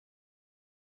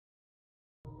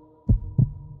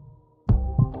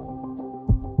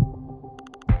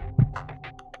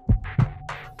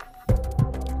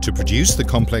To produce the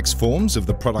complex forms of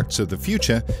the products of the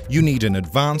future, you need an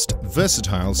advanced,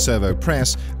 versatile servo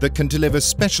press that can deliver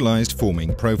specialized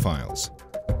forming profiles.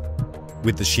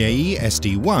 With the Seyi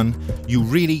SD1, you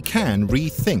really can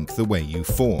rethink the way you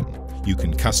form. You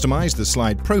can customize the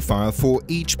slide profile for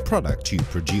each product you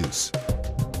produce.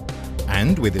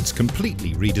 And with its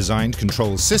completely redesigned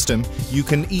control system, you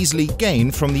can easily gain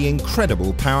from the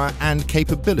incredible power and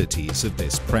capabilities of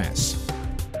this press.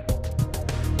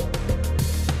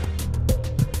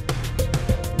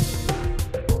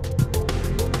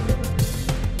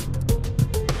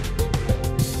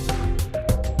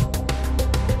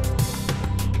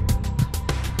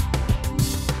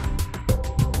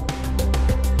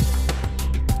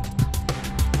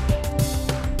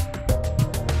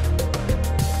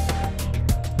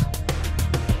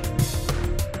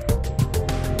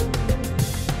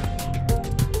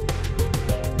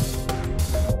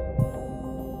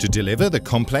 To deliver the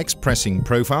complex pressing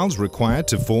profiles required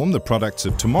to form the products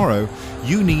of tomorrow,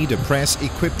 you need a press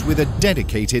equipped with a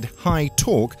dedicated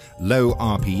high-torque, low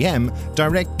RPM,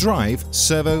 direct drive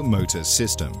servo motor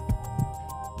system.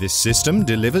 This system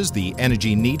delivers the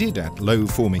energy needed at low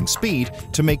forming speed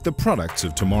to make the products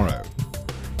of tomorrow.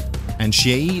 And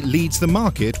Seyi leads the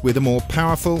market with a more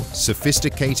powerful,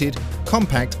 sophisticated,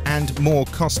 compact and more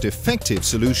cost-effective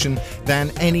solution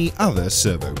than any other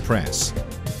servo press.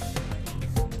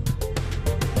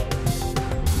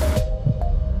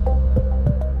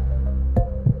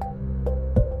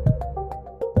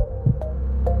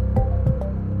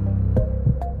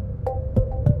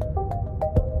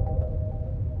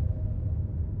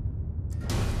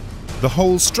 The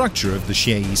whole structure of the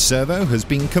Seyi servo has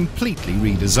been completely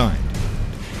redesigned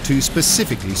to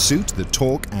specifically suit the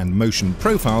torque and motion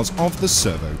profiles of the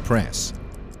servo press.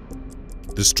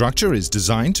 The structure is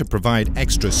designed to provide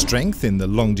extra strength in the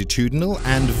longitudinal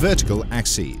and vertical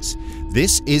axes.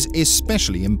 This is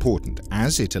especially important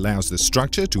as it allows the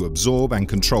structure to absorb and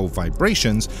control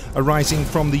vibrations arising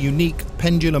from the unique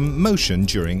pendulum motion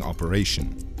during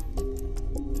operation.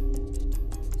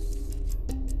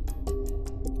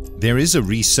 There is a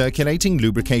recirculating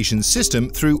lubrication system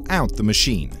throughout the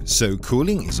machine, so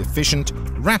cooling is efficient,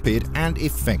 rapid and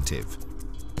effective.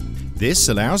 This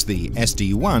allows the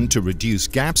SD1 to reduce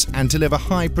gaps and deliver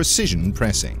high-precision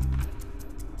pressing.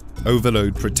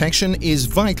 Overload protection is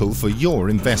vital for your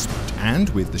investment, and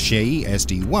with the Seyi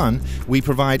SD1, we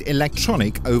provide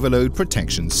electronic overload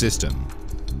protection system.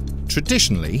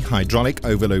 Traditionally, hydraulic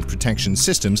overload protection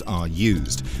systems are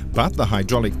used, but the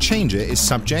hydraulic changer is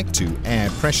subject to air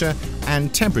pressure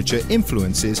and temperature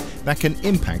influences that can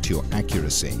impact your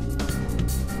accuracy.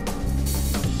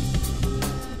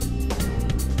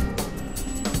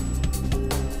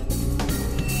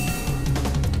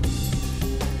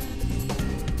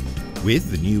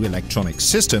 With the new electronic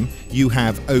system, you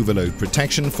have overload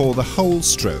protection for the whole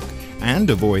stroke and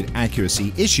avoid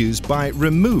accuracy issues by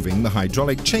removing the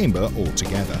hydraulic chamber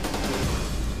altogether.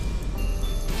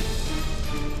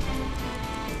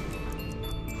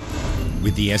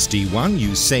 With the SD1,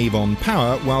 you save on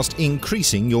power whilst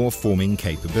increasing your forming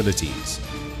capabilities.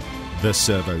 The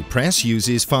servo press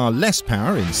uses far less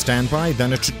power in standby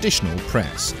than a traditional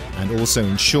press and also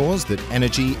ensures that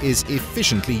energy is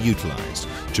efficiently utilized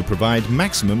to provide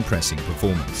maximum pressing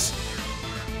performance.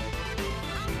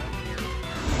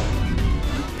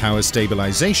 Power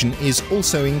stabilization is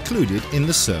also included in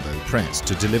the servo press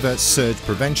to deliver surge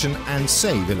prevention and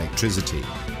save electricity.